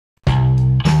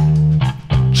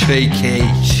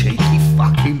Cheeky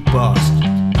fucking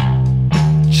bastard.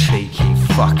 Cheeky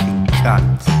fucking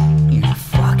cunt. You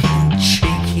fucking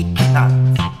cheeky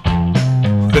cunt.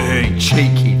 Hey,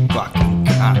 cheeky fucking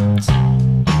cunt.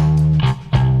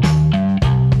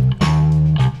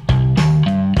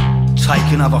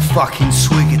 Take another fucking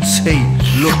swig of tea.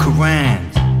 Look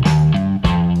around.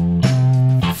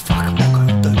 Fuck, what am I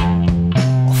gonna do?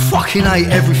 I fucking hate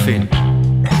everything.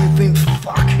 Everything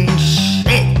fucking shit.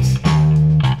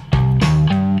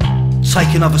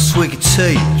 Take another swig of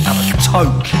tea, have a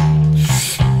toke.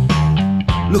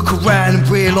 Look around and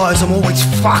realise I'm always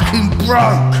fucking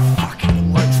broke.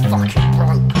 Always fucking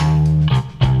broke.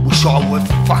 Wish I were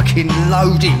fucking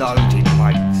loaded,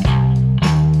 mate.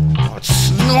 I'd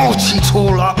snort it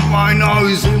all up my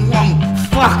nose in one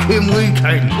fucking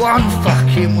weekend. One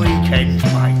fucking weekend,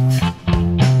 mate.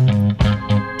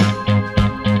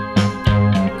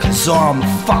 Cause I'm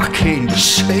fucking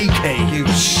cheeky, you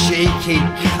cheeky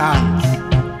cunt.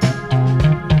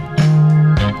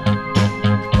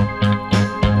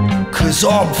 Cause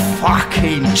I'm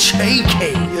fucking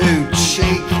cheeky, you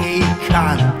cheeky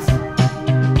cunt.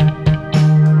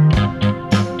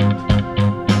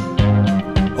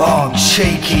 I'm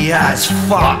cheeky as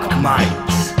fuck,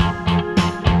 mate.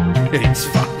 It's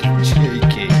fucking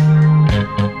cheeky.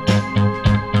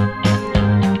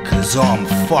 Cause I'm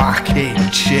fucking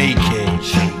cheeky,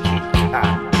 cheeky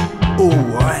cunt.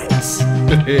 Alright.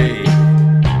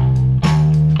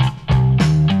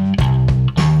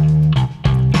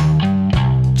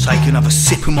 Take another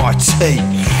sip of my tea.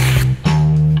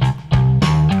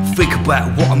 Think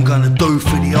about what I'm gonna do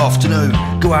for the afternoon.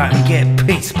 Go out and get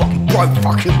pissed, but I'm broke,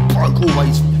 fucking broke,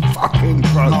 always fucking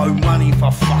broke. No money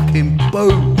for fucking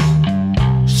booze.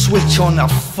 Switch on the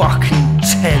fucking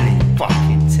telly,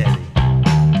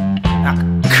 That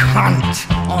cunt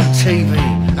on TV,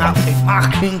 that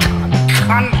fucking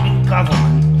cunt in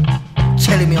government,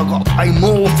 telling me I've got to pay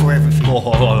more for everything.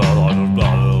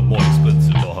 More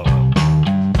expensive.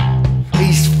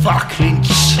 He's fucking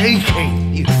cheeky,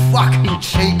 you fucking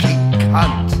cheeky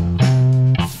cunt.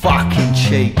 Fucking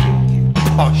cheeky, you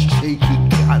posh cheeky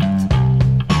cunt.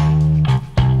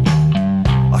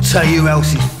 I'll tell you who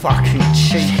else is fucking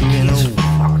cheeky and all,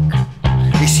 fuck.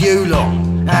 It's you lot,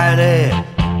 out there.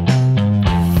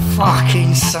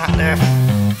 Fucking sat there,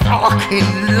 fucking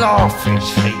laughing,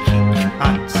 cheeky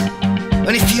cunts.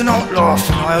 And if you're not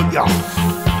laughing, I hope you're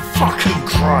fucking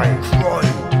crying.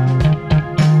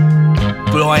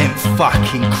 But I ain't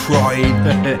fucking crying.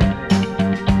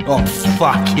 I'm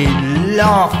fucking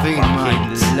laughing,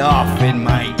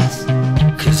 mate.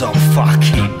 Cause I'm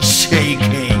fucking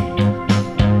cheeky.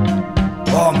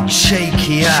 I'm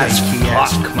cheeky as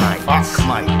fuck, mate.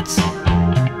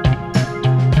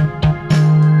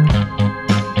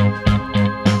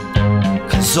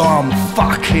 Cause I'm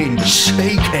fucking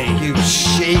cheeky, you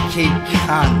cheeky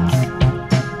cunt.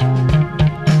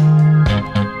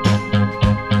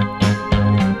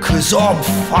 Cause I'm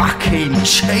fucking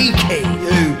cheeky,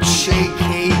 you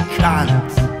cheeky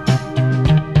cunt.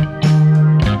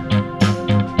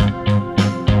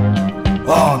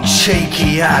 I'm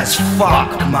cheeky as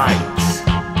fuck, mate.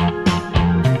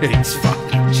 It's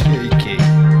fucking cheeky.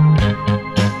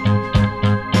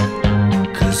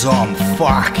 Cause I'm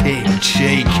fucking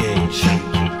cheeky,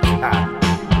 cunt.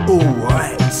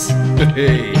 Alright.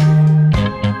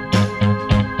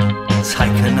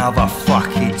 Take another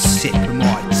fucking sip of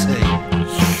my tea.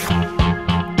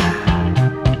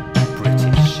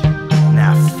 British.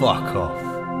 Now fuck off.